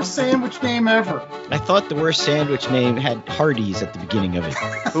the worst sandwich name ever. I thought the worst sandwich name had Hardee's at the beginning of it.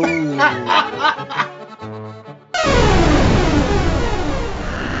 Ooh.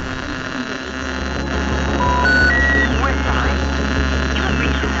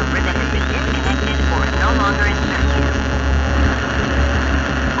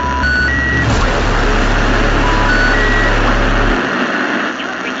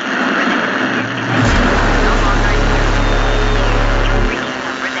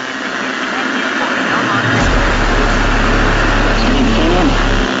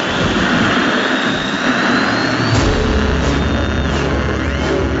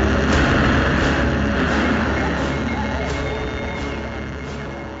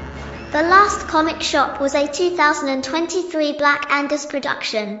 The Last Comic Shop was a 2023 Black Angus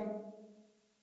production.